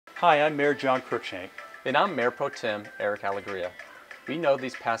Hi, I'm Mayor John Cruikshank. And I'm Mayor Pro Tem Eric Alegria. We know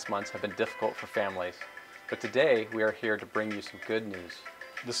these past months have been difficult for families, but today we are here to bring you some good news.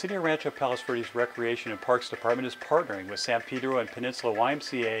 The City of Rancho Palos Verdes Recreation and Parks Department is partnering with San Pedro and Peninsula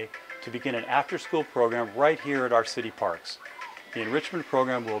YMCA to begin an after-school program right here at our city parks. The enrichment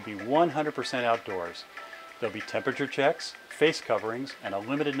program will be 100% outdoors. There'll be temperature checks, face coverings, and a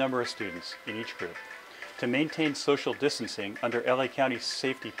limited number of students in each group. To maintain social distancing under LA County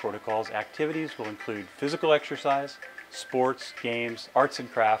safety protocols, activities will include physical exercise, sports, games, arts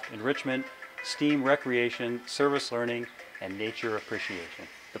and craft, enrichment, STEAM recreation, service learning, and nature appreciation.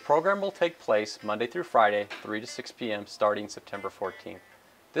 The program will take place Monday through Friday, 3 to 6 p.m. starting September 14th.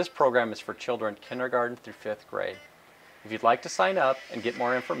 This program is for children kindergarten through 5th grade. If you'd like to sign up and get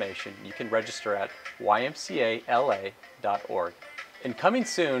more information, you can register at ymca.la.org. And coming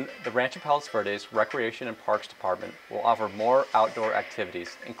soon, the Rancho Palos Verdes Recreation and Parks Department will offer more outdoor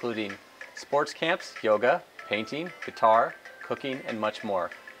activities, including sports camps, yoga, painting, guitar, cooking, and much more.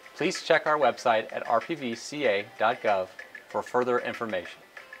 Please check our website at rpvca.gov for further information.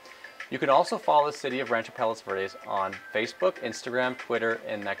 You can also follow the City of Rancho Palos Verdes on Facebook, Instagram, Twitter,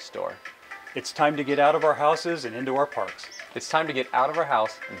 and Nextdoor. It's time to get out of our houses and into our parks. It's time to get out of our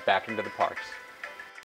house and back into the parks.